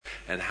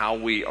and how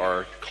we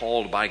are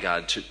called by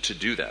God to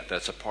do that.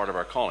 That's a part of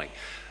our calling.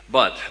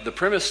 But the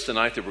premise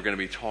tonight that we're going to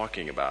be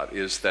talking about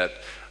is that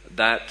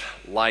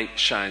light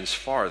shines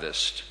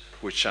farthest,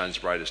 which shines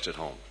brightest at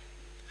home.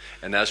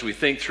 And as we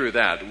think through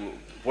that,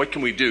 what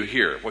can we do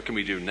here? What can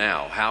we do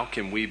now? How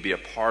can we be a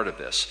part of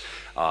this?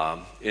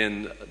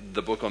 In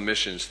the book on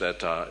missions that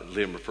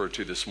Liam referred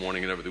to this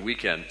morning and over the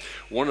weekend,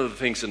 one of the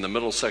things in the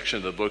middle section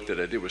of the book that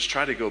I did was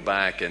try to go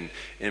back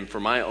and for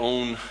my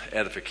own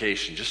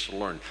edification, just to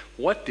learn,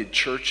 what did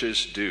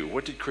churches do?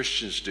 What did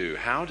Christians do?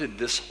 How did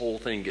this whole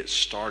thing get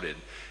started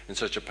in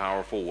such a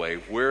powerful way,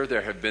 where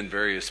there have been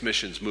various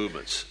missions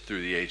movements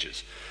through the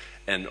ages?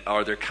 And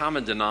are there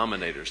common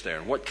denominators there?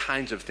 And what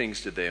kinds of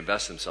things did they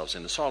invest themselves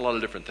in? I saw a lot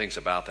of different things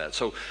about that.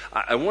 So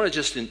I want to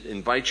just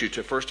invite you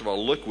to, first of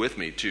all, look with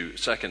me to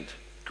 2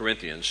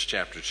 Corinthians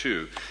chapter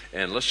 2.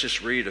 And let's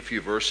just read a few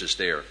verses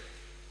there.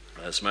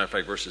 As a matter of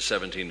fact, verses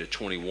 17 to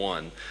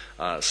 21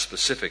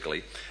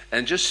 specifically.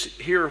 And just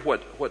hear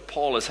what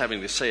Paul is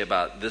having to say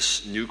about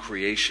this new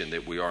creation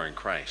that we are in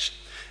Christ.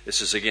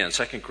 This is, again,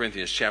 2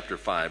 Corinthians chapter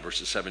 5,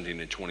 verses 17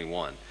 to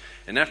 21.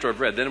 And after I've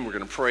read, then we're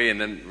going to pray,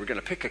 and then we're going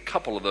to pick a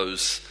couple of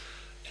those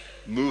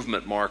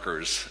movement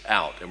markers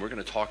out, and we're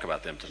going to talk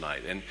about them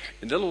tonight. And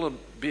it'll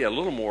be a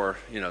little more,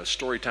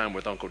 story time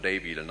with Uncle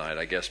Davey tonight,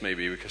 I guess,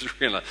 maybe, because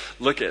we're going to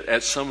look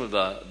at some of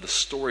the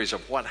stories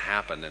of what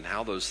happened and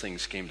how those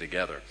things came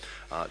together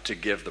to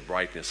give the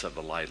brightness of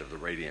the light of the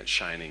radiant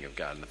shining of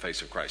God in the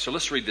face of Christ. So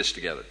let's read this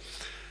together.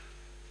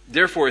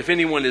 Therefore, if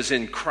anyone is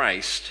in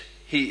Christ,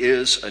 he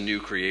is a new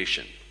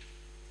creation.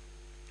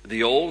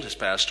 The old has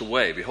passed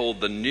away. Behold,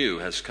 the new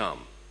has come.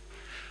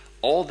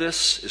 All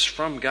this is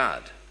from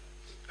God,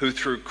 who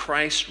through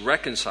Christ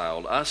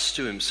reconciled us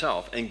to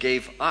himself and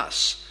gave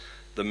us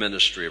the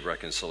ministry of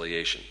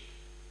reconciliation.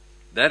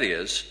 That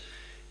is,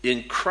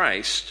 in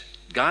Christ,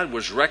 God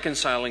was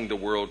reconciling the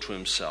world to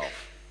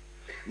himself,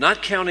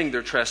 not counting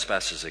their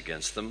trespasses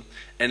against them,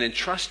 and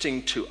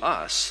entrusting to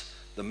us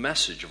the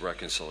message of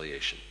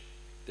reconciliation.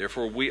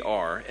 Therefore, we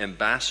are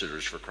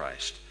ambassadors for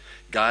Christ,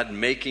 God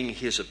making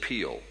his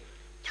appeal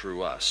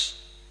through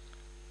us.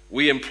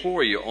 We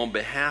implore you on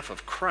behalf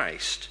of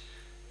Christ,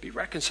 be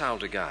reconciled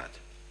to God.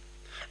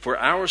 For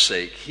our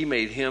sake, he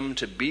made him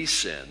to be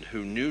sin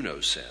who knew no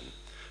sin,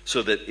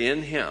 so that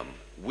in him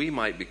we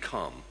might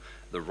become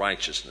the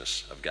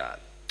righteousness of God.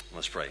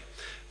 Let's pray.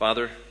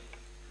 Father,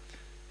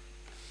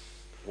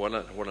 what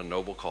a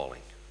noble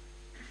calling.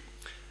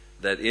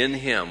 That in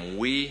him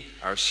we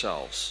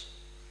ourselves,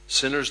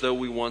 sinners though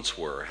we once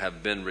were,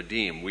 have been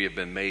redeemed. We have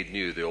been made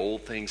new. The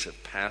old things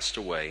have passed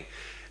away.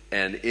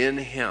 And in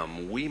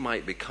him we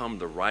might become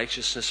the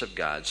righteousness of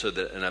God, so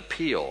that an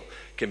appeal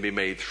can be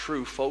made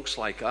through folks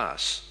like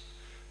us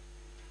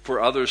for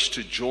others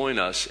to join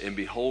us in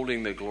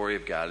beholding the glory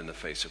of God in the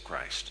face of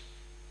Christ.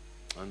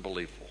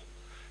 Unbelievable.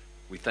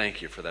 We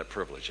thank you for that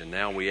privilege. And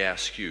now we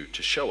ask you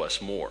to show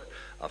us more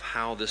of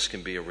how this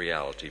can be a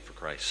reality for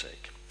Christ's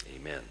sake.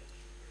 Amen.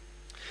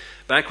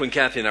 Back when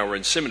Kathy and I were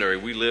in seminary,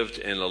 we lived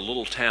in a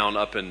little town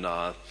up in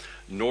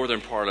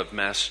northern part of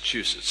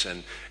Massachusetts,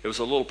 and it was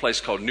a little place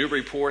called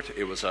Newburyport.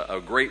 It was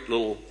a great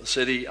little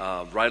city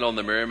right on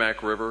the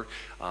Merrimack River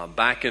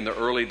back in the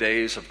early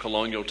days of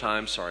colonial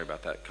times. Sorry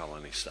about that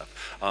colony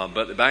stuff.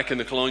 But back in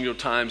the colonial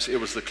times, it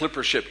was the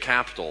clipper ship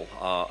capital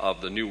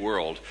of the New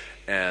World,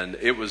 and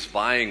it was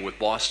vying with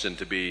Boston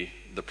to be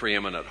the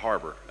preeminent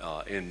harbor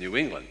in New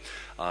England.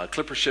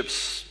 Clipper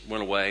ships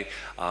went away.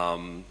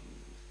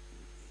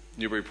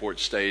 Newburyport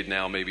stayed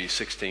now maybe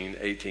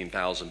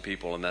 18,000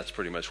 people, and that's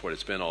pretty much what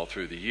it's been all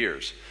through the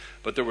years.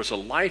 But there was a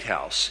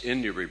lighthouse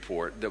in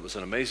Newburyport that was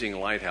an amazing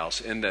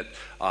lighthouse in that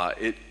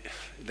they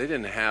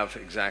didn't have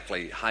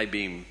exactly high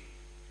beam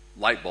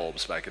light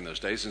bulbs back in those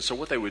days, and so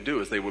what they would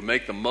do is they would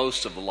make the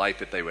most of the light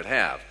that they would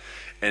have.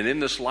 And in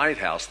this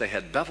lighthouse, they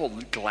had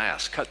beveled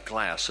glass, cut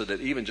glass, so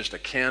that even just a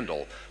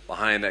candle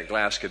behind that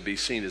glass could be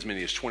seen as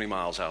many as 20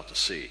 miles out to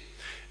sea.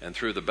 And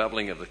through the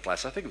beveling of the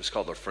glass, I think it was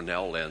called the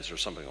Fresnel lens or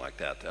something like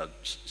that.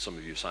 Some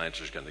of you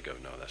scientists are going to go,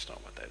 no, that's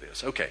not what that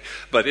is. Okay,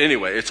 but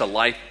anyway, it's a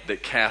light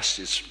that casts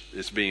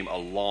its beam a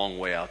long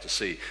way out to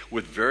sea.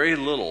 With very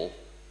little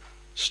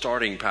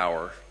starting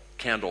power,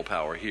 candle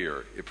power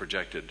here, it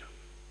projected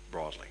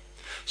broadly.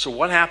 So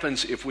what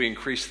happens if we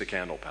increase the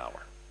candle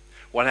power?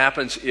 What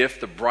happens if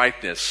the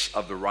brightness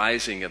of the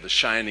rising, of the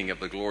shining of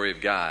the glory of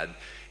God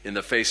in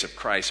the face of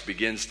Christ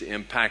begins to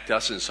impact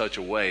us in such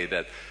a way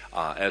that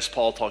as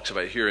Paul talks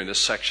about here in this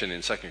section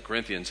in 2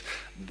 Corinthians,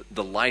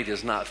 the light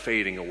is not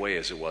fading away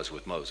as it was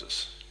with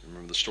Moses.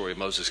 Remember the story of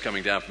Moses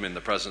coming down from in the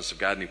presence of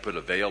God, and he put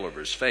a veil over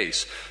his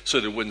face so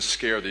that it wouldn't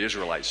scare the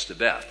Israelites to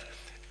death.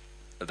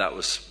 That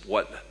was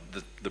what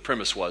the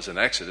premise was in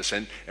Exodus.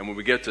 And when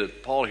we get to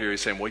Paul here,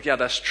 he's saying, well, yeah,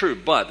 that's true,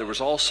 but there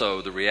was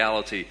also the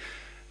reality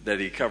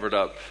that he covered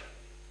up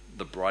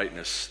the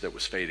brightness that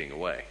was fading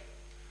away.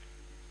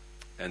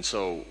 And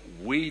so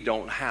we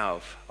don't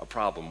have a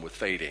problem with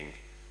fading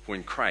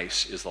when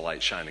Christ is the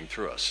light shining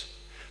through us.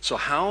 So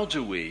how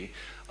do we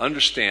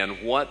understand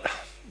what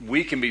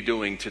we can be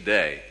doing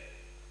today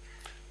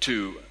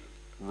to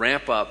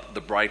ramp up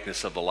the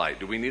brightness of the light?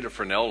 Do we need a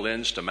Fresnel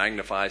lens to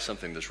magnify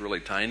something that's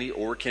really tiny,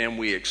 or can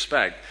we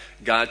expect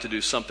God to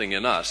do something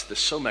in us that's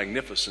so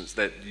magnificent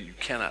that you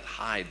cannot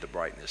hide the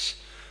brightness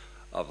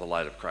of the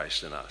light of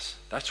Christ in us?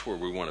 That's where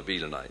we want to be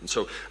tonight. And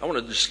so I want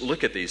to just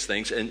look at these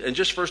things, and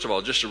just first of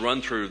all, just to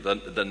run through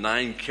the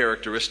 9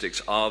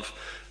 characteristics of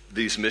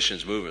these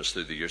missions movements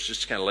through the years,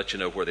 just to kind of let you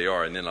know where they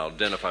are, and then I'll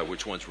identify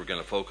which ones we're going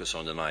to focus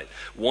on tonight.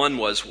 One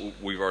was,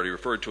 we've already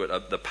referred to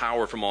it, the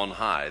power from on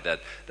high,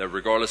 that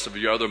regardless of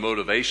your other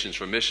motivations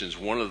for missions,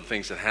 one of the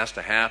things that has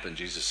to happen,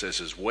 Jesus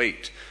says, is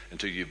wait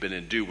until you've been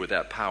endued with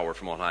that power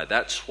from on high.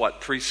 That's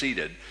what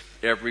preceded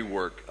every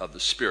work of the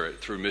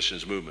Spirit through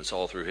missions movements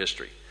all through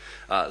history.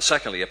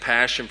 Secondly, a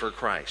passion for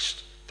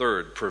Christ.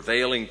 Third,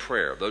 prevailing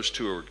prayer. Those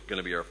two are going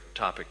to be our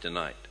topic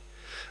tonight.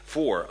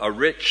 4, a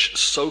rich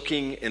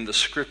soaking in the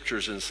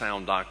Scriptures and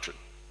sound doctrine.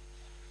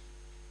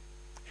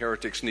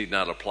 Heretics need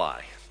not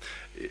apply.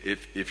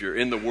 If you're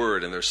in the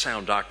Word and there's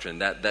sound doctrine,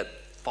 that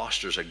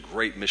fosters a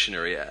great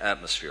missionary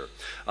atmosphere.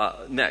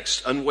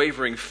 Next,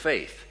 unwavering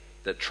faith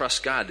that trusts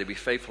God to be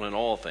faithful in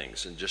all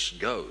things and just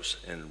goes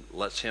and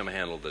lets Him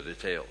handle the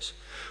details.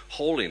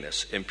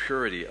 Holiness and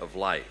purity of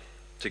life,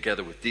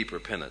 together with deep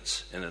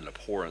repentance and an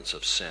abhorrence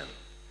of sin.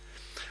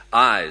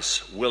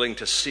 Eyes willing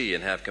to see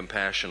and have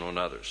compassion on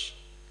others.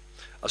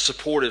 A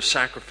supportive,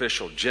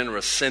 sacrificial,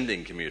 generous,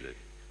 sending community.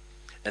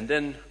 And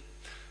then,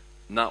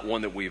 not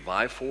one that we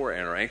vie for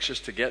and are anxious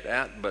to get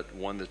at, but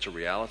one that's a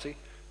reality.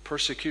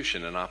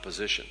 Persecution and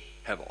opposition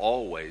have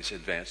always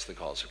advanced the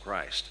cause of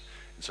Christ.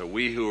 And so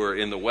we who are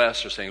in the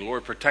West are saying,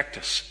 Lord, protect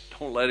us.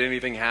 Don't let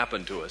anything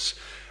happen to us.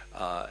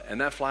 And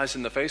that flies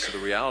in the face of the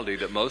reality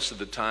that most of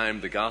the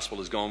time the gospel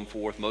has gone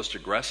forth most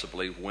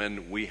aggressively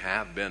when we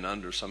have been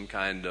under some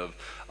kind of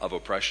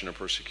oppression or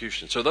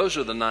persecution. So those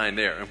are the 9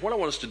 there. And what I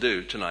want us to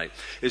do tonight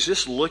is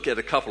just look at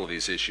a couple of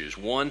these issues.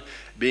 One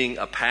being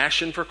a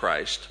passion for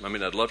Christ. I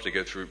mean, I'd love to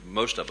go through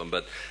most of them,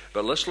 but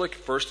let's look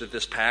first at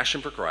this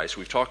passion for Christ.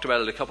 We've talked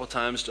about it a couple of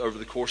times over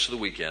the course of the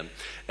weekend,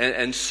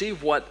 and see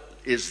what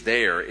is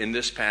there in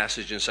this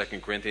passage in 2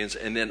 Corinthians,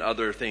 and then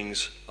other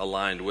things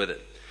aligned with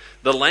it.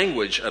 The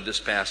language of this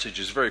passage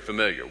is very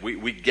familiar.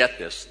 We get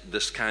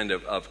this kind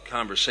of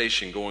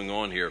conversation going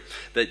on here,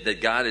 that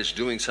God is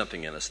doing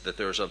something in us, that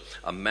there's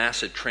a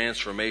massive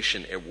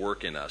transformation at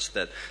work in us,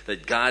 that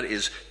God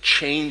is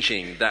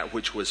changing that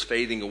which was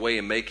fading away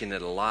and making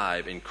it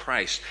alive in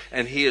Christ.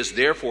 And He is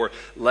therefore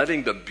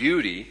letting the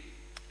beauty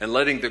and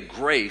letting the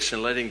grace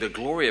and letting the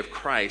glory of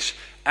Christ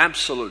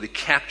absolutely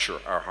capture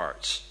our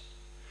hearts.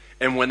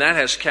 And when that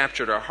has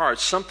captured our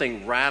hearts,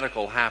 something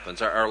radical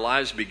happens. Our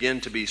lives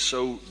begin to be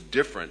so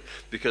different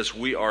because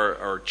we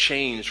are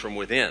changed from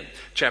within.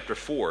 Chapter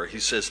 4, he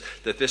says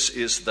that this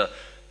is the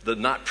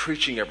not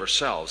preaching of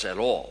ourselves at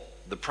all.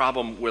 The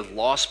problem with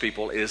lost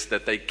people is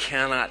that they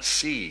cannot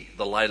see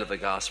the light of the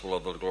gospel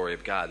of the glory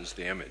of God as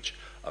the image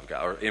of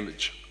God, or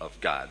image of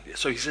God.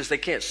 So he says they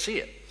can't see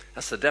it.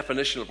 That's the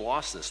definition of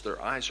lostness.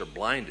 Their eyes are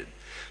blinded.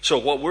 So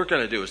what we're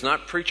going to do is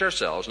not preach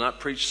ourselves,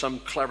 not preach some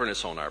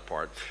cleverness on our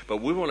part,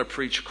 but we want to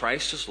preach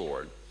Christ as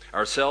Lord,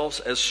 ourselves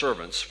as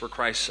servants for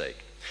Christ's sake,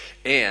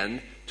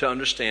 and to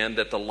understand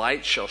that the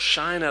light shall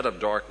shine out of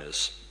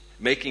darkness,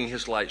 making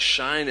His light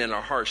shine in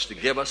our hearts to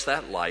give us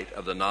that light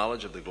of the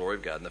knowledge of the glory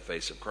of God in the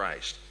face of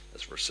Christ.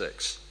 That's verse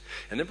 6.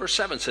 And then verse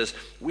 7 says,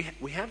 we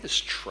have this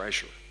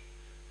treasure.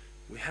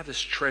 We have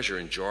this treasure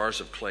in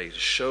jars of clay to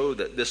show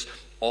that this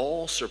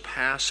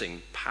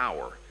all-surpassing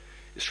power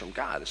is from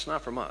God. It's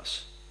not from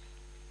us.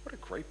 What a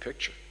great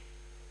picture.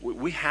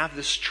 We have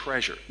this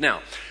treasure.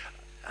 Now,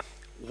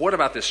 what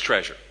about this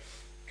treasure?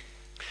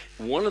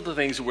 One of the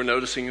things that we're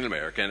noticing in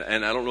America,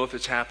 and I don't know if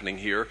it's happening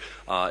here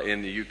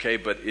in the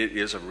UK, but it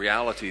is a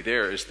reality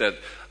there, is that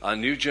a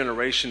new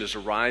generation is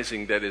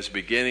arising that is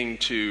beginning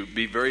to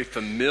be very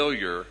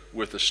familiar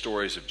with the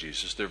stories of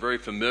Jesus. They're very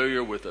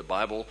familiar with the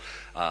Bible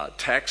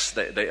texts.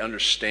 They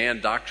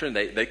understand doctrine.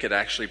 They could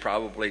actually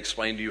probably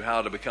explain to you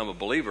how to become a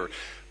believer,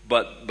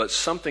 but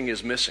something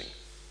is missing.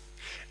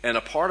 And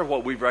a part of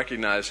what we've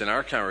recognized in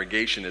our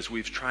congregation is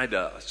we've tried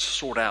to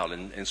sort out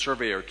and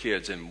survey our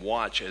kids and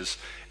watch as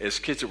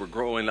kids that were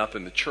growing up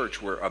in the church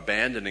were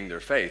abandoning their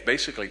faith,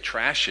 basically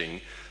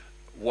trashing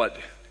what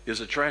is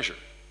a treasure.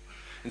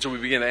 And so we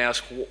begin to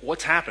ask,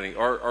 what's happening?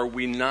 Are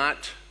we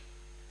not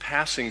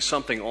passing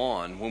something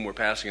on when we're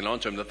passing it on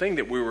to them? The thing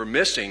that we were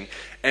missing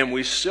and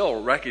we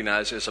still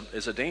recognize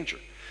is a danger.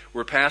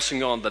 We're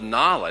passing on the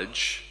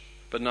knowledge,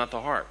 but not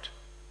the heart.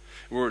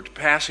 We're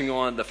passing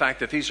on the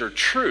fact that these are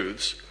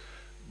truths,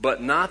 but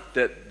not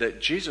that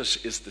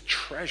Jesus is the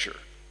treasure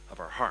of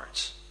our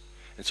hearts.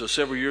 And so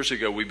several years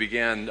ago, we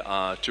began to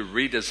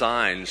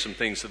redesign some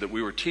things so that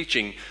we were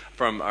teaching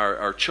from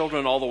our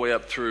children all the way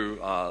up through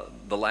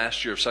the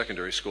last year of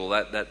secondary school,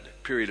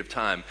 that period of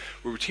time.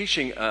 We were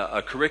teaching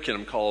a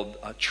curriculum called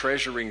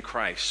Treasuring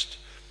Christ.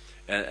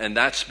 And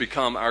that's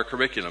become our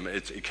curriculum.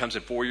 It comes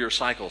in 4-year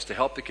cycles to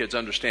help the kids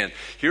understand,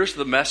 here's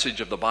the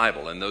message of the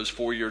Bible in those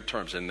 4-year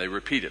terms, and they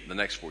repeat it in the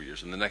next 4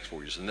 years, and the next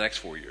 4 years, and the next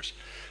 4 years.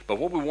 But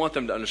what we want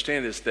them to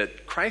understand is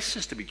that Christ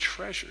is to be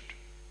treasured.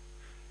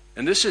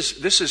 And this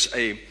is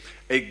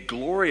a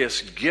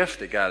glorious gift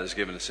that God has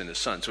given us in His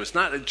Son. So it's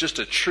not just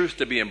a truth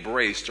to be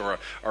embraced or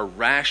a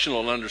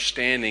rational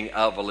understanding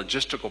of a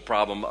logistical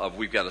problem of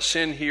we've got a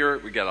sin here,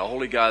 we've got a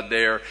holy God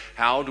there,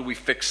 how do we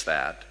fix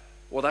that?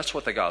 Well, that's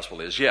what the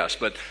gospel is, yes.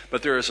 But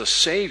there is a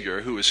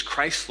Savior who is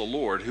Christ the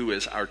Lord, who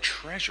is our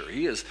treasure.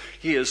 He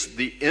is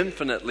the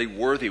infinitely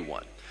worthy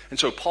one. And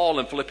so Paul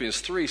in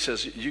Philippians 3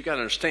 says, you got to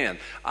understand,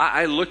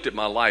 I looked at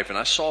my life and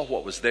I saw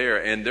what was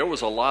there, and there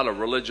was a lot of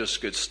religious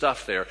good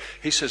stuff there.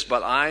 He says,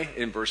 but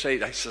in verse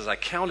 8, he says, I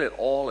count it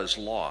all as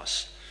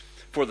loss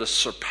for the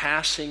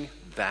surpassing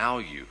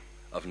value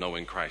of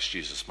knowing Christ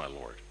Jesus my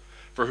Lord,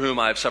 for whom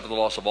I have suffered the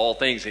loss of all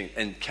things,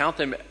 and count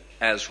them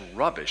as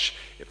rubbish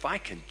if I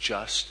can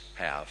just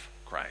have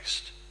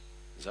Christ.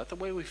 Is that the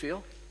way we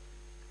feel?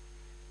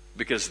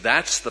 Because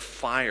that's the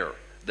fire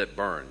that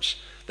burns.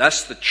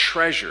 That's the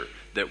treasure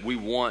that we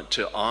want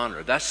to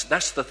honor.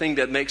 That's the thing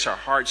that makes our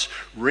hearts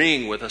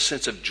ring with a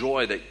sense of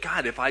joy that,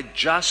 God, if I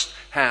just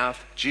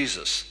have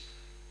Jesus,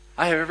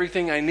 I have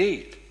everything I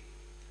need.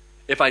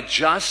 If I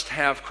just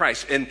have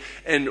Christ.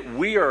 And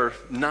we are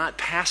not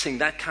passing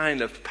that kind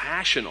of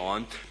passion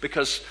on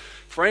because,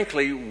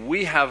 frankly,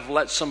 we have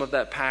let some of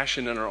that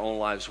passion in our own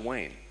lives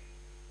wane.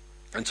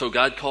 And so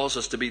God calls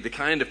us to be the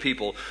kind of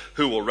people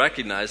who will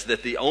recognize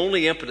that the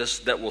only impetus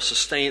that will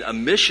sustain a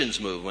missions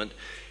movement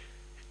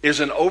is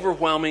an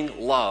overwhelming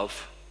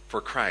love for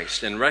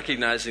Christ, and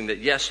recognizing that,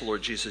 yes,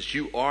 Lord Jesus,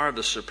 you are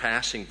the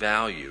surpassing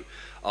value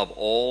of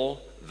all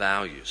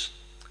values.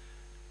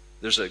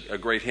 There's a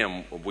great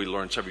hymn we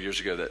learned several years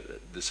ago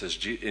that says,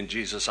 in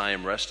Jesus I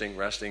am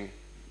resting.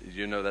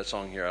 You know that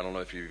song here? I don't know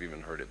if you've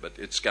even heard it, but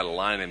it's got a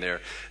line in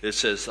there. It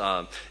says,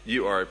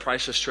 you are a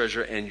priceless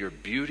treasure and your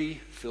beauty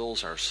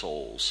fills our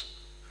souls.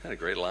 Isn't that a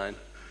great line?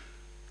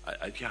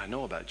 I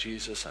know about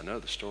Jesus. I know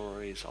the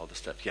stories, all the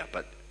stuff. Yeah,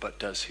 but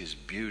does his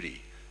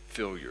beauty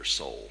fill your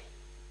soul?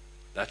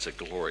 That's a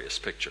glorious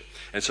picture.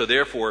 And so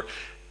therefore,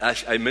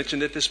 I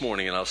mentioned it this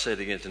morning and I'll say it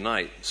again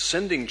tonight,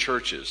 sending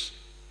churches,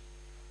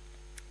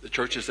 the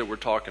churches that we're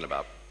talking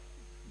about,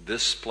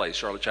 this place,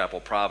 Charlotte Chapel,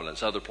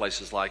 Providence, other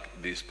places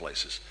like these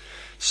places,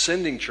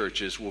 sending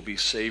churches will be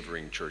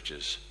savoring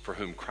churches for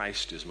whom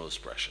Christ is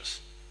most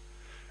precious.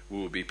 We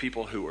will be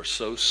people who are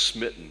so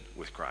smitten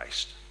with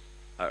Christ.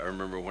 I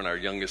remember when our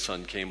youngest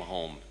son came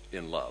home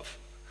in love,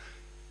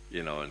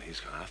 and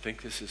he's going, I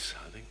think this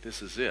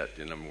is it.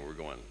 And we're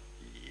going,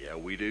 yeah,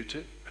 we do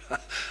too.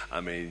 I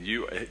mean,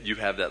 you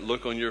have that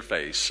look on your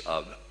face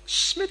of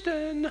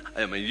smitten.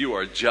 I mean, you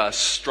are just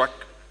struck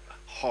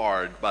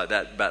hard by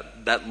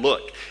that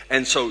look.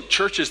 And so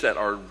churches that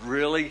are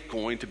really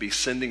going to be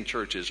sending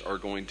churches are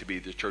going to be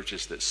the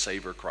churches that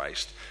savor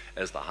Christ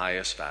as the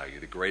highest value,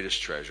 the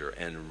greatest treasure,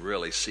 and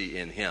really see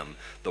in him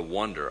the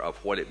wonder of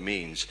what it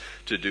means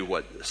to do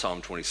what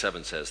Psalm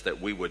 27 says,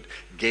 that we would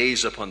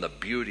gaze upon the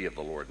beauty of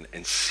the Lord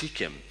and seek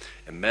him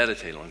and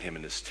meditate on him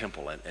in his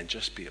temple and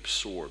just be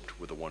absorbed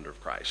with the wonder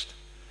of Christ.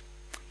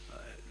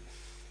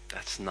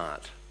 That's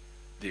not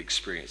the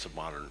experience of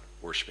modern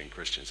worshiping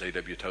Christians.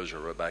 A.W. Tozer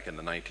wrote back in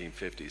the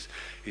 1950s,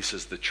 he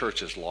says the church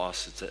has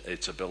lost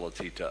its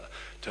ability to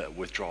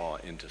withdraw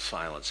into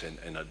silence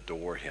and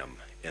adore him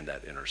in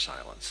that inner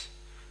silence.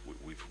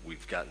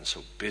 We've gotten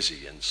so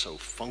busy and so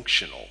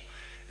functional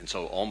and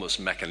so almost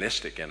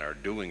mechanistic in our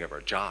doing of our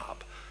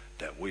job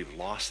that we've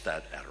lost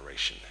that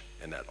adoration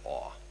and that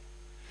awe.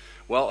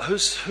 Well,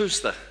 who's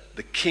the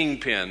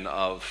kingpin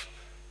of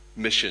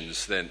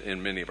missions then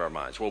in many of our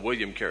minds? Well,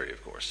 William Carey,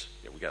 of course.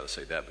 Yeah, we got to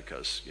say that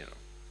because,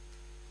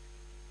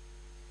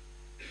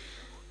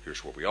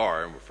 here's where we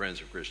are, and we're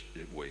friends of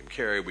William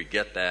Carey. We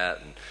get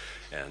that,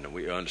 and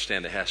we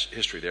understand the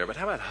history there. But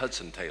how about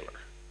Hudson Taylor?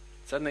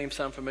 Does that name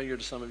sound familiar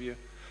to some of you?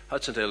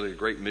 Hudson Taylor, a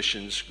great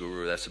missions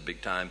guru. That's a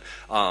big time.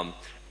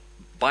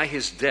 By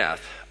his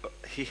death,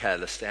 he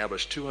had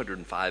established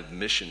 205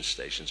 mission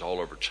stations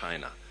all over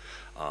China.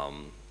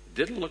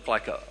 Didn't look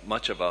like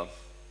much of a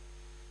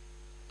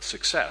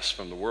success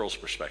from the world's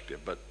perspective,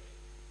 but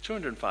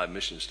 205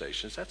 mission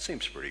stations, that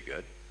seems pretty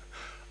good.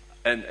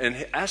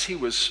 And as he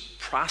was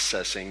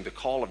processing the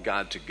call of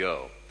God to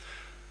go,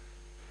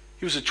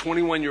 he was a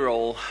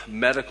 21-year-old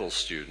medical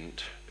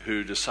student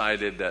who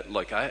decided that,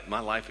 look, my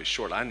life is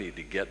short. I need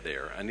to get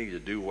there. I need to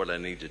do what I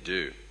need to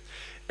do.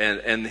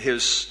 And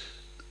his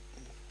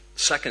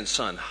second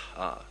son,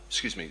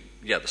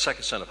 the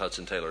second son of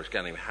Hudson Taylor, a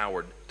guy named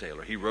Howard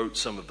Taylor, he wrote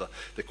some of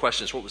the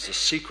questions, what was the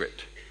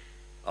secret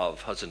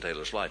of Hudson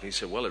Taylor's life? And he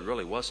said, well, it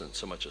really wasn't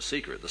so much a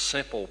secret. The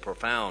simple,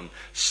 profound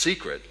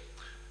secret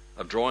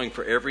of drawing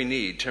for every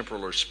need,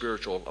 temporal or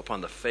spiritual, upon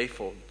the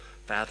faithful,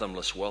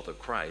 fathomless wealth of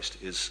Christ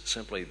is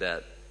simply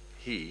that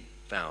he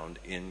found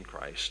in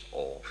Christ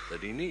all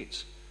that he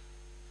needs.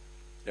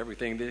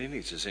 Everything that he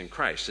needs is in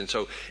Christ. And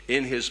so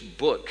in his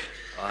book,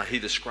 he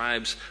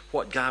describes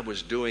what God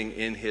was doing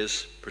in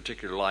his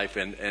particular life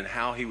and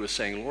how he was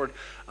saying, Lord,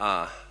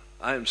 I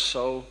am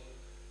so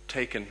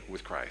taken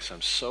with Christ.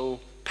 I'm so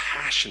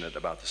passionate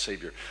about the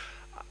Savior.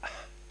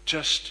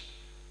 Just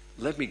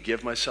let me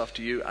give myself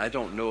to you. I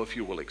don't know if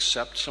you will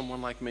accept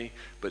someone like me,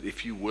 but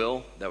if you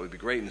will, that would be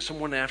great. And so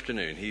one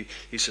afternoon,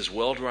 he says,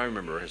 well do I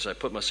remember, as I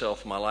put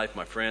myself, my life,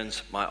 my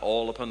friends, my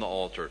all upon the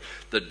altar,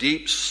 the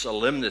deep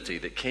solemnity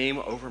that came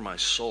over my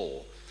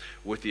soul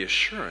with the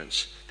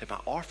assurance that my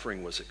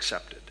offering was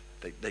accepted.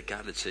 That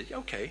God had said,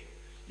 okay,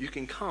 you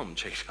can come,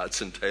 J.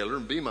 Hudson Taylor,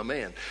 and be my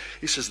man.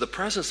 He says, the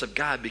presence of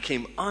God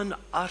became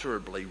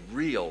unutterably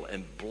real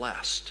and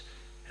blessed.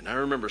 And I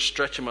remember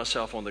stretching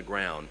myself on the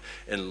ground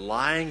and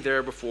lying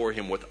there before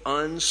him with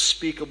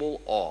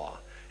unspeakable awe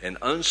and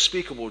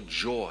unspeakable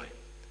joy.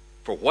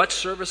 For what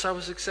service I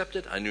was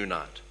accepted, I knew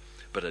not.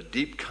 But a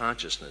deep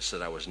consciousness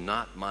that I was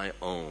not my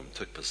own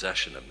took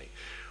possession of me,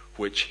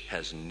 which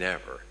has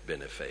never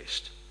been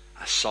effaced.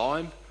 I saw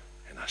him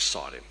and I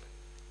sought him.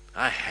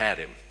 I had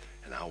him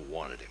and I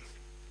wanted him.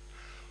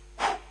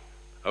 Whew.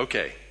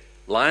 Okay.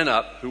 Line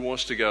up, who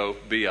wants to go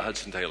be a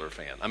Hudson Taylor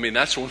fan? I mean,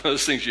 that's one of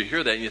those things you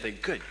hear that and you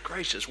think, good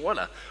gracious, what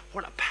a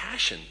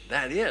passion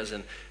that is.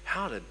 And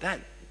how did that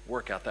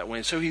work out that way?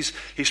 And so he's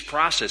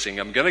processing.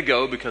 I'm going to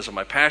go because of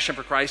my passion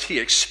for Christ. He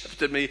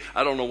accepted me.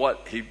 I don't know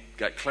what. He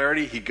got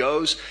clarity. He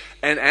goes.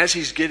 And as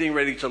he's getting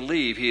ready to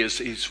leave,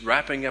 he's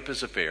wrapping up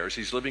his affairs.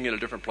 He's living in a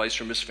different place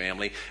from his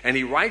family. And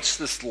he writes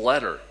this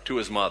letter to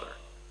his mother.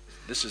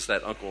 This is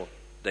that Uncle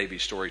Davy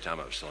story time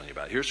I was telling you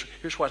about.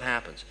 Here's what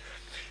happens.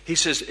 He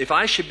says, if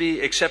I should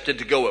be accepted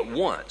to go at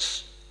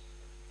once,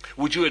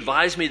 would you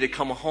advise me to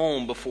come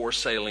home before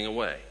sailing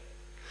away?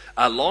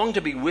 I long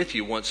to be with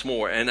you once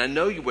more, and I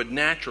know you would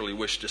naturally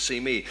wish to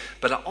see me,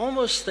 but I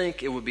almost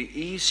think it would be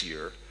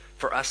easier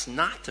for us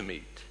not to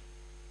meet.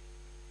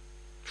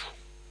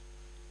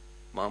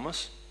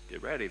 Mamas,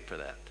 get ready for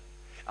that.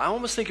 I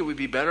almost think it would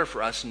be better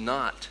for us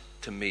not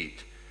to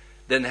meet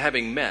than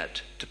having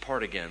met to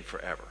part again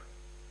forever.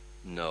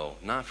 No,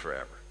 not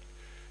forever.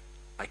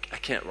 I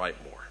can't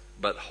write more.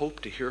 But hope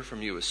to hear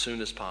from you as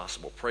soon as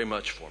possible. Pray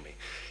much for me.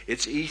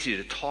 It's easy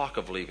to talk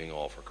of leaving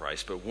all for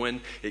Christ, but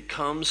when it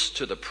comes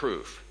to the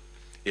proof,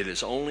 it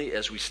is only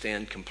as we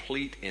stand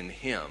complete in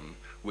him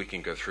we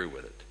can go through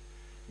with it.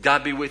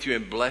 God be with you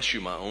and bless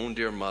you, my own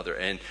dear mother,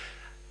 and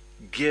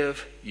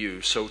give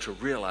you so to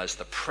realize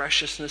the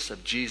preciousness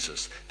of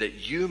Jesus,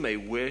 that you may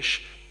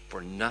wish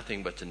for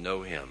nothing but to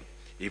know him,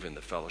 even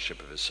the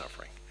fellowship of his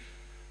suffering.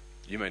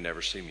 You may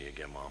never see me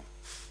again, Mom.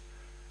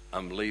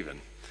 I'm leaving.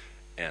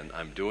 And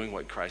I'm doing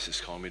what Christ has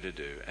called me to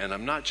do. And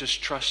I'm not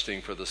just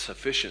trusting for the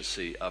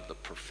sufficiency of the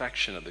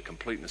perfection of the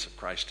completeness of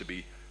Christ to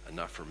be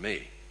enough for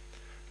me.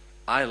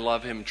 I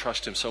love him,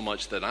 trust him so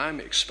much that I'm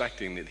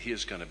expecting that he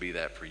is going to be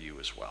that for you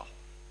as well.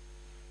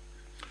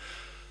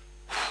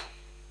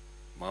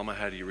 Mama,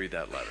 how do you read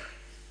that letter?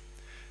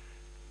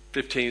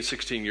 15,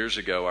 16 years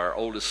ago, our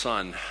oldest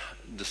son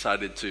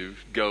decided to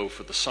go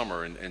for the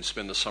summer and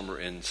spend the summer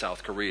in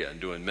South Korea and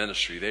doing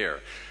ministry there.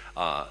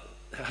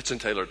 Hudson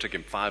Taylor took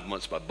him 5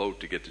 months by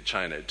boat to get to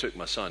China. It took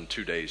my son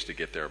 2 days to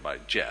get there by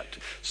jet.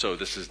 So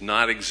this is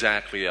not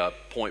exactly a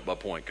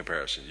point-by-point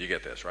comparison. You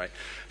get this, right?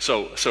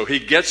 So he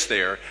gets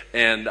there,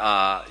 and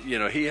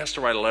he has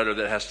to write a letter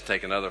that has to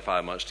take another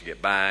 5 months to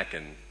get back,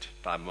 and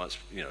 5 months,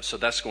 so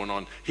that's going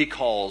on. He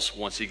calls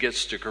once he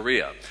gets to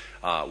Korea.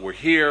 We're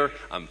here.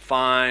 I'm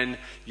fine.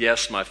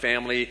 Yes, my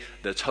family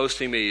that's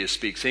hosting me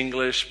speaks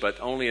English, but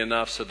only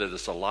enough so that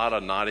there's a lot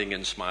of nodding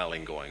and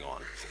smiling going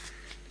on.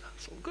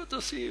 So good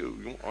to see you.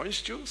 You want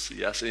orange juice?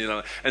 Yes,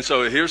 And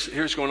so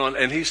here's going on,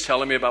 and he's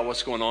telling me about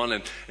what's going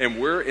on,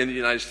 and we're in the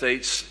United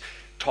States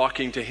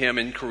talking to him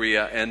in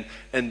Korea, and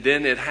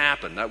then it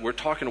happened. We're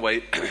talking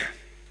away,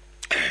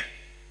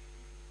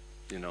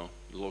 a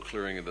little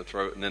clearing of the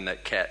throat, and then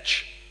that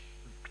catch.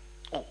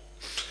 Oh,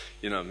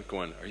 I'm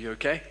going, are you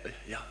okay?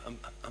 Yeah,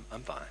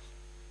 I'm fine.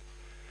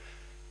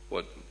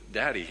 Well,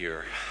 Daddy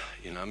here,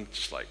 I'm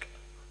just like,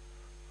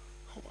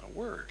 oh my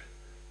word.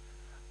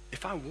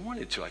 If I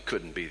wanted to, I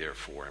couldn't be there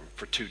for him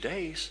for 2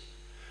 days.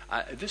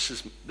 This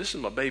is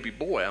my baby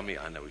boy. I mean,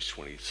 I know he's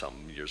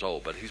 20-something years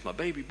old, but he's my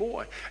baby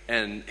boy.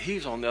 And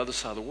he's on the other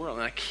side of the world,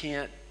 and I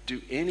can't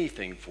do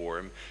anything for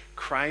him.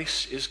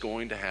 Christ is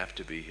going to have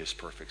to be his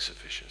perfect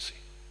sufficiency.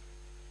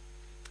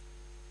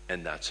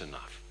 And that's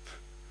enough.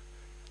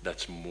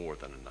 That's more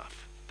than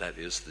enough. That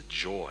is the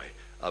joy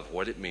of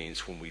what it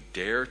means when we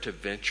dare to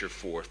venture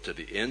forth to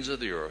the ends of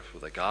the earth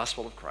with the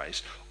gospel of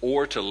Christ,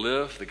 or to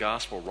live the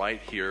gospel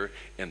right here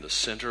in the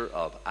center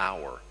of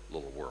our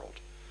little world.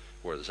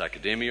 Whether it's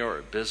academia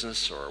or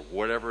business or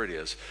whatever it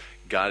is,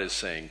 God is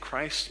saying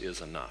Christ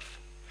is enough.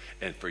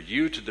 And for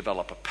you to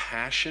develop a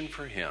passion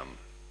for him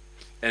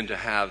and to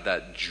have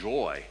that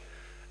joy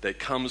that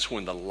comes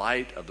when the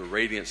light of the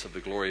radiance of the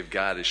glory of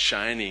God is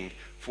shining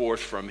forth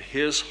from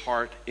his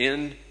heart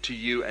into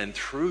you and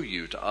through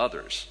you to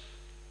others.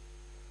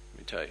 Let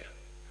me tell you,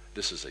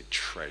 this is a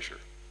treasure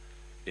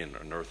in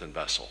an earthen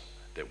vessel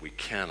that we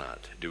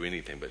cannot do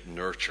anything but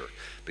nurture,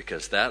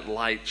 because that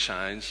light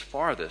shines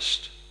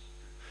farthest,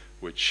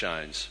 which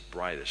shines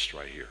brightest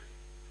right here.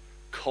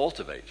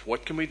 Cultivate.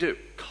 What can we do?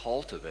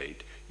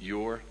 Cultivate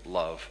your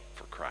love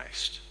for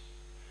Christ.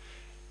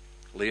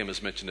 Liam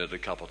has mentioned it a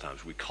couple of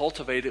times. We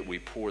cultivate it. We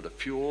pour the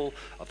fuel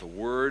of the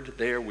Word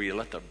there. We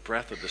let the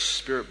breath of the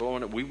Spirit blow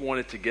in it. We want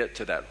it to get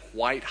to that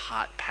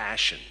white-hot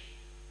passion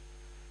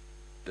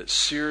that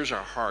sears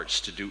our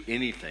hearts to do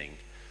anything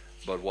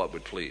but what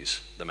would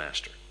please the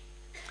Master.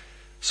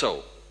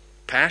 So,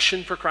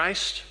 passion for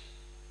Christ?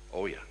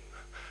 Oh, yeah.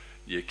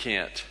 You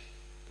can't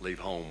leave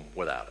home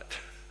without it.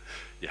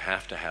 You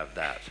have to have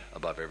that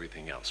above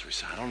everything else. We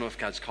say, I don't know if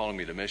God's calling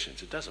me to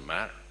missions. It doesn't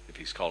matter if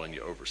He's calling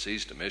you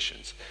overseas to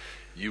missions.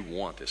 You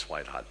want this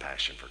white-hot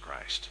passion for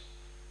Christ.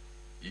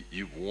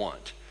 You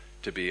want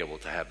to be able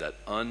to have that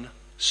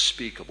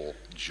unspeakable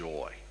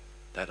joy,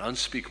 that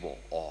unspeakable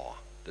awe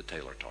that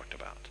Taylor talked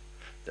about,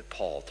 that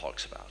Paul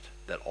talks about,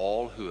 that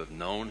all who have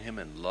known Him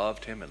and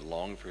loved Him and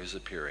longed for His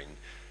appearing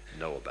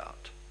know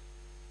about.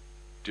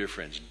 Dear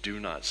friends, do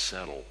not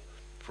settle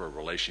for a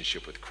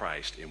relationship with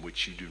Christ in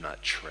which you do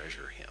not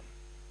treasure Him.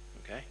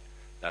 Okay?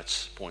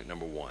 That's point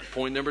number one.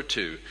 Point number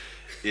two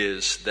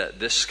is that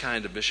this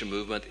kind of mission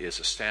movement is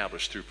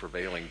established through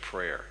prevailing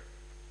prayer.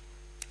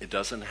 It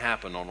doesn't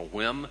happen on a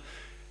whim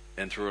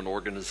and through an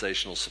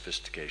organizational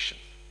sophistication.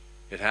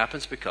 It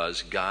happens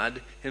because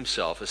God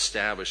Himself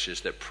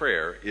establishes that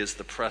prayer is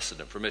the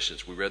precedent for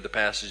missions. We read the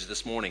passage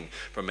this morning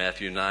from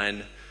Matthew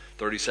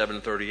 9:37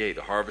 and 38.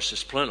 The harvest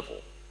is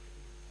plentiful.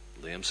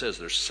 Liam says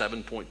there's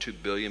 7.2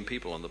 billion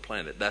people on the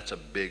planet. That's a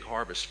big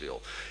harvest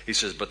field. He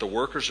says, but the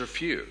workers are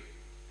few.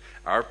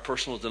 Our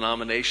personal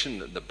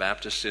denomination, the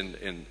Baptists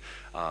in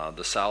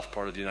the south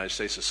part of the United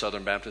States, the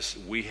Southern Baptists,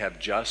 we have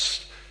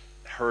just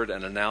heard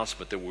an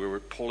announcement that we were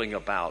pulling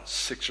about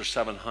 600 or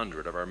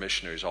 700 of our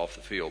missionaries off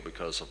the field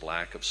because of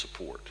lack of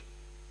support.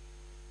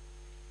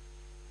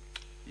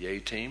 Yay,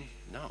 team?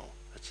 No,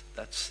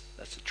 that's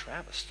a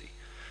travesty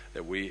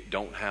that we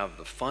don't have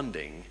the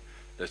funding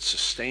that's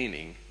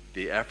sustaining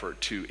the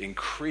effort to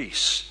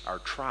increase our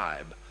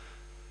tribe,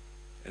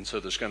 and so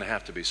there's going to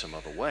have to be some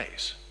other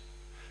ways.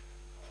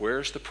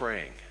 Where's the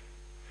praying?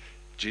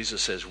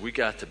 Jesus says we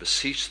got to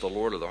beseech the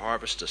Lord of the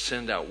harvest to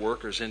send out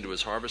workers into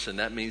His harvest, and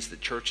that means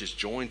that churches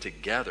join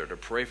together to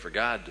pray for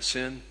God to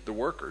send the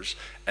workers,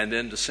 and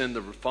then to send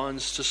the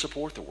funds to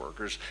support the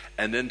workers,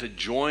 and then to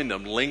join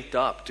them linked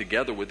up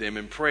together with them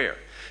in prayer.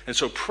 And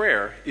so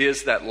prayer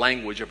is that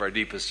language of our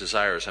deepest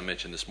desires I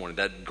mentioned this morning,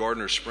 that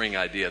Gardner Spring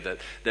idea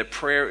that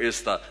prayer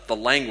is the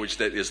language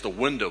that is the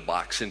window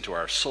box into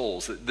our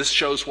souls. This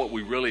shows what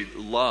we really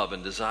love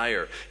and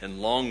desire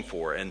and long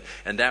for, and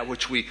that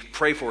which we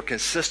pray for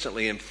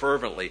consistently and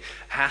fervently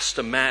has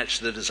to match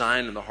the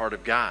design in the heart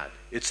of God.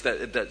 It's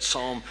that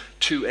Psalm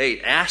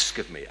 2:8, ask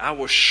of me, I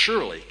will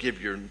surely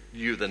give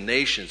you the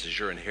nations as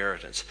your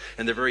inheritance,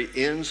 and the very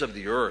ends of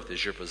the earth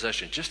as your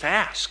possession. Just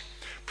ask.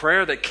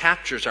 Prayer that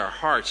captures our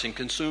hearts and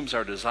consumes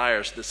our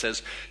desires, that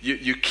says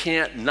you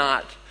can't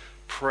not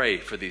pray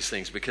for these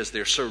things because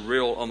they're so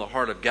real on the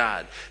heart of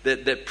God,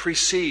 that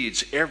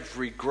precedes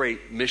every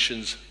great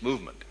missions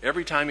movement.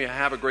 Every time you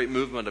have a great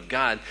movement of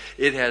God,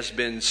 it has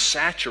been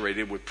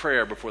saturated with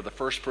prayer before the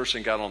first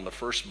person got on the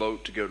first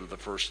boat to go to the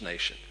first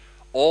nation.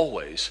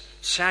 Always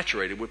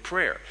saturated with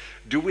prayer.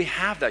 Do we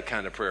have that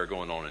kind of prayer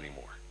going on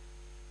anymore?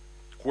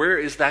 Where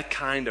is that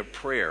kind of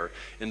prayer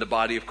in the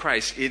body of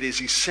Christ? It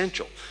is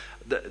essential.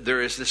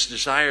 There is this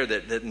desire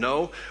that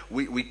no,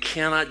 we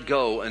cannot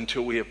go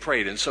until we have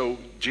prayed. And so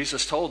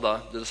Jesus told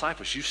the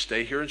disciples, you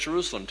stay here in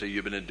Jerusalem till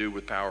you've been endued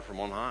with power from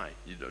on high.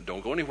 You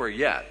don't go anywhere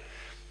yet.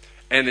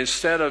 And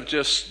instead of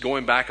just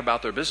going back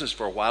about their business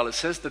for a while, it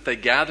says that they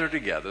gathered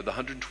together, the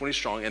 120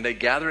 strong, and they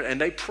gathered and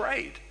they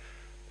prayed.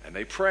 And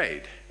they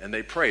prayed and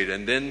they prayed.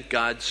 And then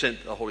God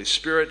sent the Holy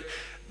Spirit.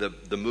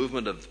 The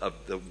movement of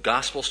the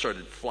gospel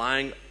started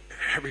flying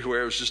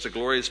everywhere. It was just a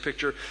glorious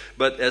picture.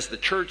 But as the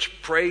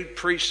church prayed,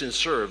 preached, and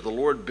served, the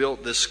Lord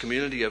built this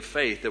community of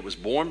faith that was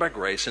born by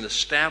grace and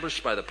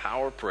established by the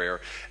power of prayer.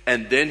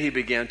 And then He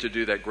began to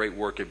do that great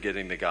work of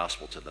getting the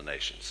gospel to the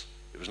nations.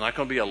 It was not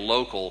going to be a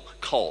local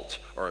cult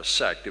or a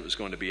sect. It was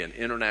going to be an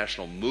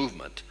international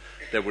movement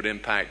that would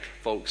impact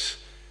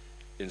folks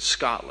in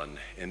Scotland,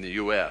 in the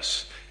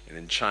U.S., and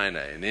in China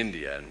and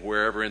India and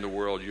wherever in the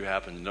world you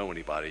happen to know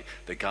anybody.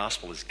 The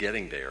gospel is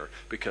getting there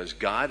because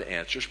God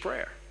answers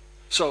prayer.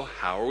 So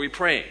how are we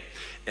praying?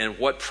 And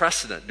what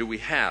precedent do we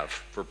have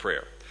for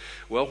prayer?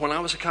 Well, when I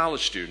was a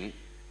college student,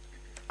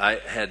 I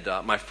had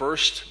my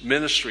first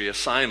ministry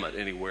assignment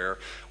anywhere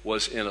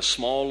was in a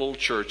small little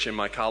church in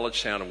my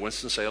college town of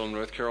Winston-Salem,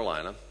 North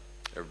Carolina.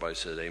 Everybody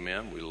said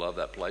amen. We love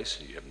that place.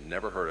 You have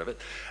never heard of it.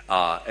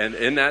 And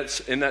in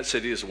that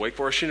city is Wake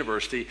Forest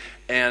University.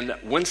 And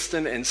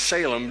Winston and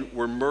Salem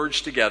were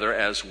merged together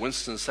as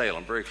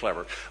Winston-Salem, very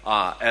clever,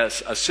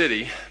 as a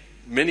city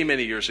many,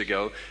 many years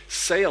ago.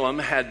 Salem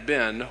had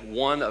been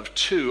one of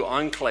two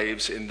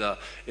enclaves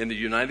in the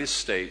United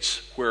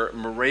States where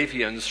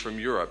Moravians from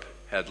Europe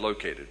had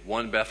located.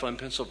 One Bethlehem,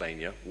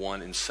 Pennsylvania,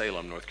 one in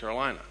Salem, North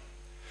Carolina.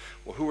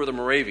 Well, who are the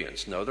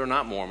Moravians? No, they're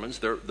not Mormons.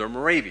 They're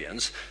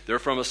Moravians. They're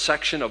from a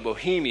section of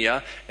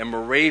Bohemia and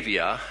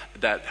Moravia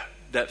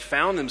that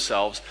found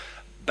themselves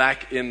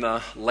back in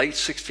the late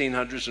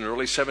 1600s and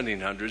early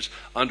 1700s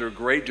under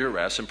great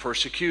duress and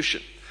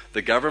persecution.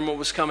 The government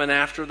was coming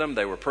after them.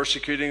 They were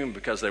persecuting them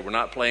because they were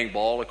not playing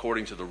ball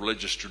according to the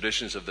religious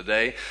traditions of the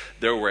day.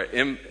 There were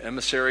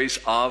emissaries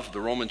of the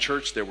Roman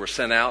church that were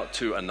sent out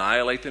to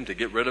annihilate them, to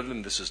get rid of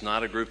them. This is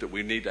not a group that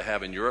we need to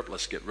have in Europe.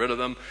 Let's get rid of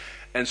them.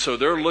 And so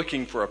they're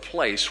looking for a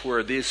place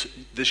where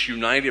this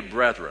united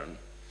brethren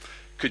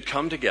could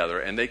come together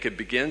and they could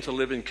begin to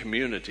live in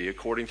community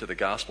according to the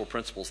gospel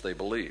principles they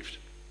believed.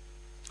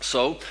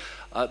 So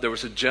there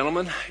was a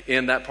gentleman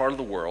in that part of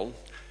the world,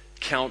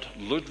 Count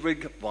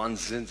Ludwig von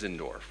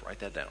Zinzendorf. Write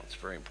that down. It's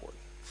very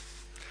important.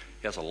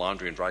 He has a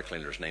laundry and dry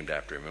cleaners named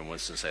after him in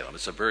Winston-Salem.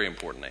 It's a very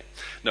important name.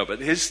 No, but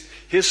his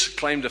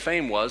claim to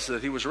fame was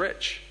that he was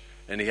rich,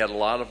 and he had a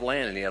lot of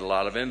land, and he had a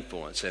lot of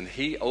influence. And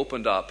he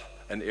opened up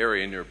an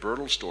area near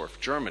Bertelsdorf,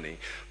 Germany,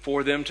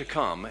 for them to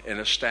come and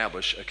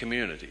establish a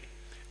community.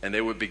 And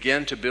they would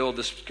begin to build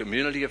this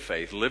community of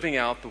faith, living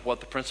out what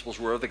the principles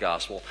were of the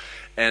gospel.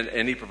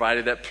 And he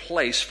provided that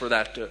place for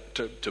that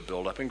to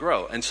build up and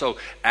grow. And so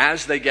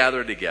as they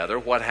gathered together,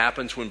 what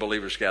happens when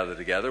believers gather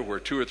together? Where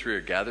 2 or 3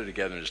 are gathered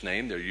together in his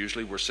name, there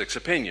usually were 6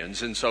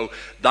 opinions. And so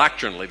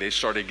doctrinally, they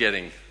started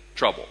getting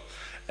trouble.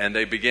 And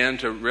they began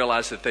to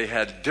realize that they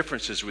had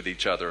differences with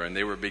each other. And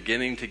they were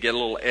beginning to get a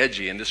little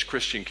edgy. And this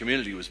Christian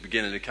community was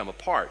beginning to come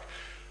apart.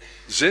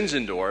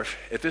 Zinzendorf,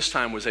 at this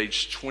time, was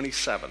age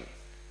 27.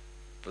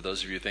 For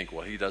those of you who think,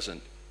 well, he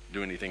doesn't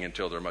do anything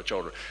until they're much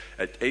older.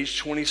 At age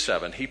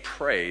 27, he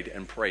prayed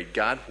and prayed,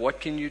 God,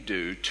 what can you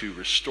do to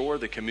restore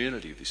the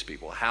community of these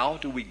people? How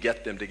do we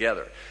get them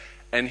together?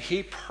 And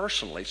he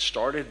personally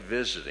started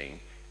visiting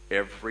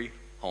every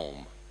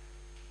home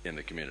in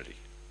the community,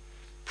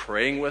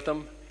 praying with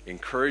them,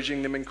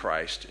 encouraging them in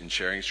Christ, and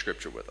sharing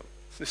Scripture with them.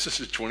 This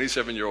is a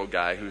 27-year-old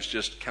guy who's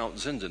just Count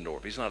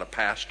Zinzendorf. He's not a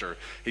pastor.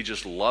 He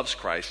just loves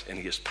Christ, and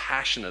he is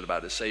passionate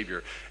about his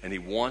Savior, and he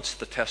wants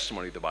the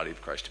testimony of the body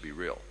of Christ to be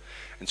real.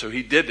 And so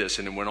he did this,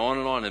 and it went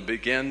on and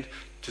began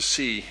to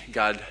see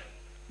God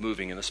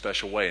moving in a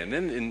special way. And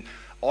then in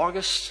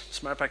August,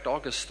 as a matter of fact,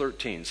 August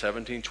 13,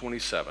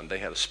 1727, they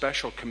had a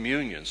special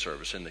communion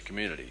service in the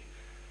community,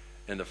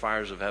 and the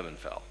fires of heaven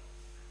fell.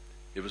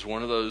 It was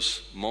one of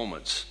those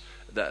moments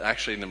that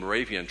actually in the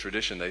Moravian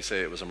tradition, they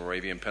say it was a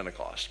Moravian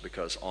Pentecost,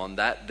 because on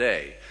that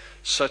day,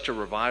 such a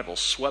revival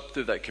swept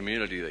through that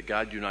community that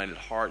God united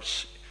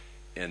hearts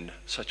in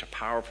such a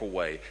powerful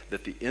way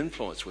that the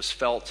influence was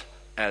felt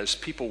as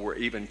people were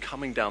even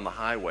coming down the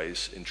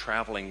highways and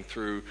traveling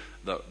through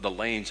the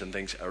lanes and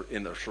things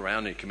in the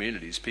surrounding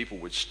communities. People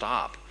would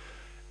stop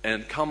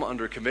and come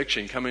under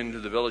conviction, come into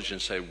the village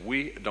and say,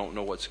 we don't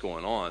know what's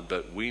going on,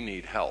 but we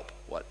need help.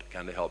 What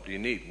kind of help do you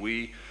need?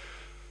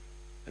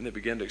 And they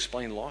began to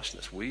explain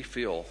lostness. We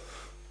feel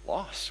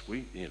lost.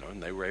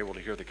 And they were able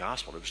to hear the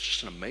gospel. It was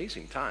just an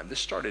amazing time.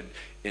 This started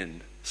in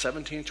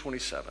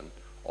 1727,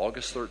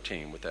 August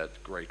 13, with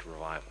that great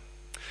revival.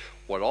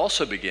 What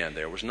also began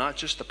there was not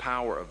just the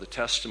power of the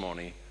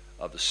testimony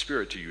of the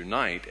Spirit to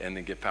unite and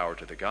then give power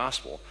to the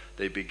gospel.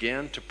 They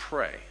began to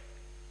pray.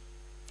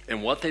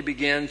 And what they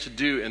began to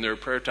do in their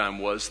prayer time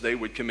was they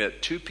would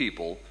commit 2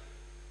 people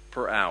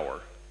per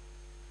hour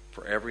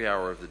for every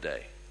hour of the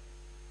day.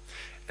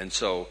 And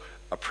so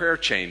a prayer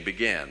chain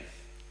began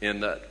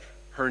in that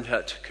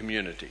Herrnhut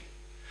community.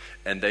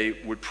 And they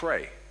would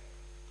pray.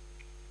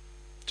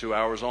 2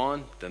 hours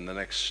on, then the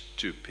next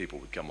 2 people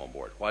would come on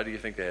board. Why do you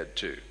think they had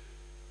 2?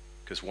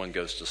 Because one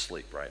goes to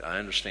sleep, right? I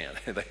understand.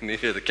 They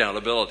needed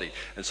accountability.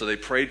 And so they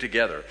prayed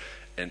together.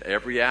 And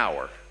every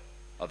hour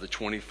of the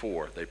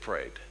 24, they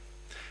prayed.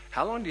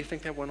 How long do you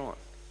think that went on?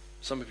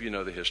 Some of you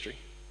know the history.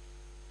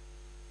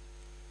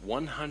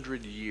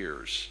 100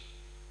 years,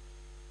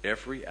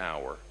 every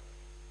hour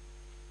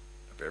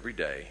of every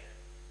day,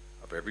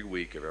 of every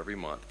week, of every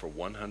month, for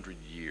 100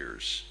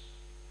 years,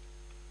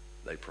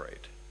 they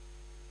prayed.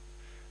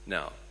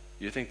 Now,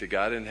 you think the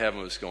God in heaven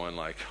was going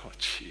like, oh,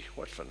 gee,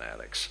 what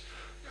fanatics.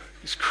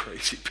 These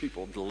crazy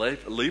people,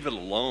 leave it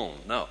alone.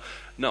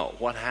 No,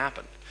 what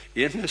happened?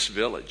 In this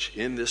village,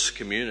 in this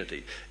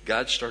community,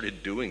 God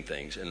started doing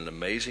things in an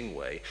amazing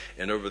way.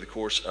 And over the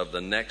course of the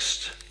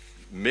next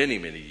many,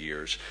 many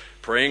years,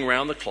 praying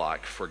around the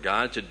clock for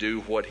God to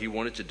do what he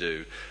wanted to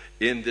do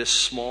in this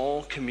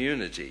small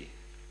community,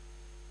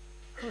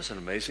 it was an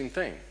amazing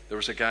thing. There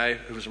was a guy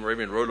who was a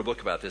Moravian who wrote a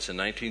book about this in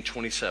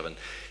 1927.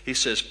 He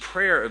says,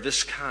 prayer of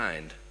this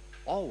kind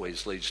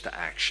always leads to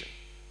action.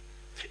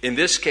 In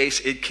this case,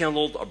 it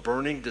kindled a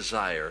burning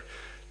desire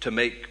to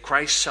make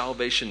Christ's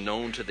salvation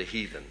known to the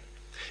heathen.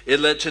 It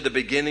led to the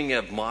beginning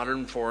of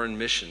modern foreign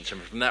missions.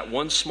 And from that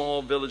one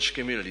small village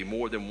community,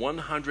 more than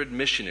 100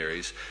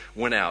 missionaries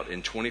went out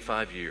in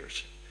 25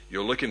 years.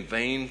 You'll look in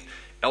vain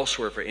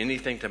elsewhere for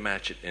anything to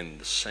match it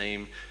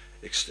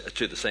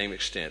to the same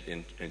extent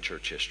in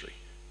church history.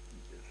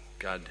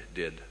 God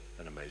did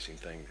an amazing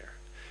thing there.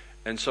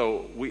 And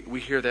so we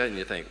hear that and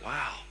you think,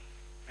 wow,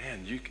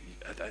 man,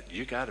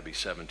 you got to be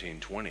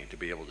 17, 20 to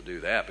be able to do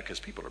that, because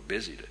people are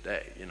busy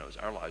today.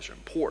 Our lives are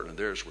important, and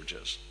theirs were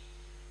just,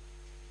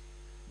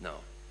 no,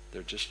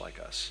 they're just like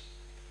us.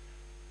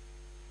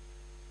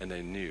 And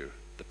they knew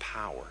the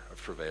power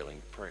of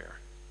prevailing prayer.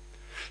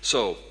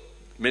 So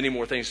many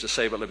more things to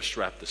say, but let us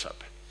wrap this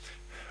up.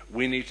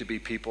 We need to be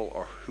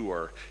people who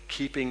are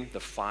keeping the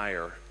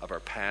fire of our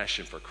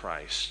passion for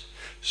Christ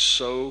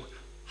so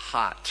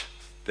hot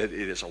that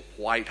it is a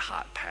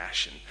white-hot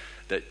passion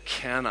that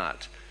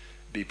cannot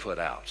be put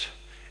out.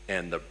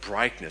 And the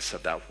brightness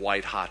of that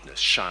white hotness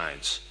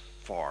shines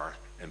far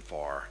and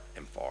far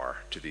and far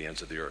to the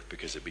ends of the earth,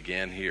 because it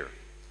began here.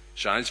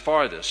 Shines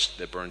farthest,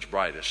 that burns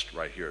brightest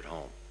right here at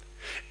home.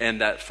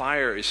 And that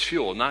fire is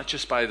fueled not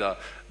just by the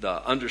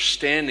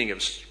understanding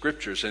of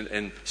scriptures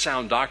and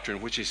sound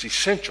doctrine, which is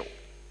essential.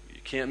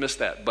 You can't miss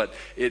that. But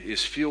it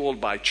is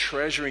fueled by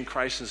treasuring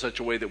Christ in such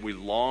a way that we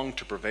long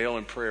to prevail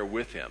in prayer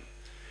with him,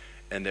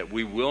 and that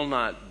we will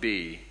not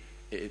be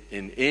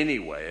in any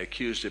way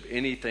accused of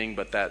anything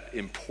but that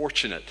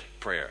importunate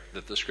prayer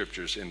that the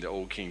scriptures in the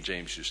old King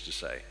James used to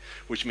say,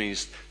 which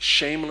means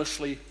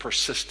shamelessly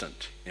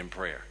persistent in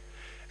prayer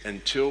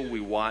until we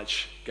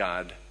watch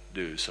God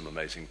do some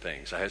amazing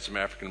things. I had some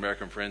African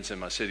American friends in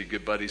my city,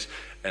 good buddies,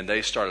 and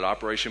they started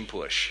Operation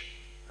Push.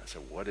 I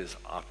said, what is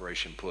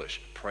Operation Push?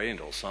 Pray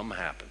until something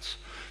happens.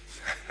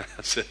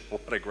 I said,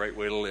 what a great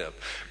way to live.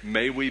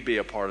 May we be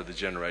a part of the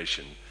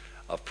generation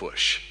of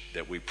push,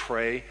 that we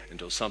pray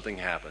until something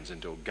happens,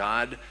 until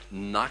God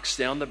knocks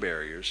down the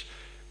barriers,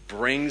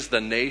 brings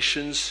the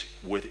nations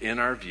within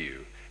our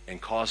view, and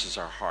causes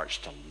our hearts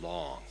to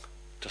long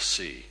to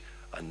see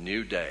a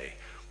new day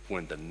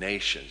when the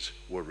nations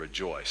will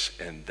rejoice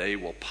and they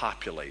will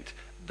populate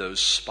those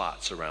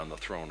spots around the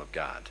throne of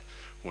God,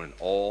 when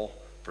all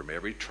from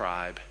every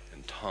tribe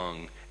and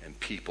tongue and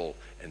people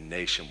and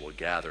nation will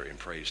gather in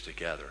praise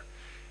together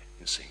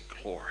and sing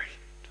glory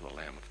to the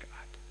Lamb of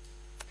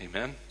God.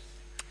 Amen.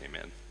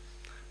 Amen.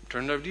 I'm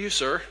turning it over to you,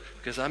 sir,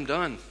 because I'm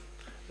done.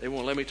 They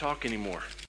won't let me talk anymore.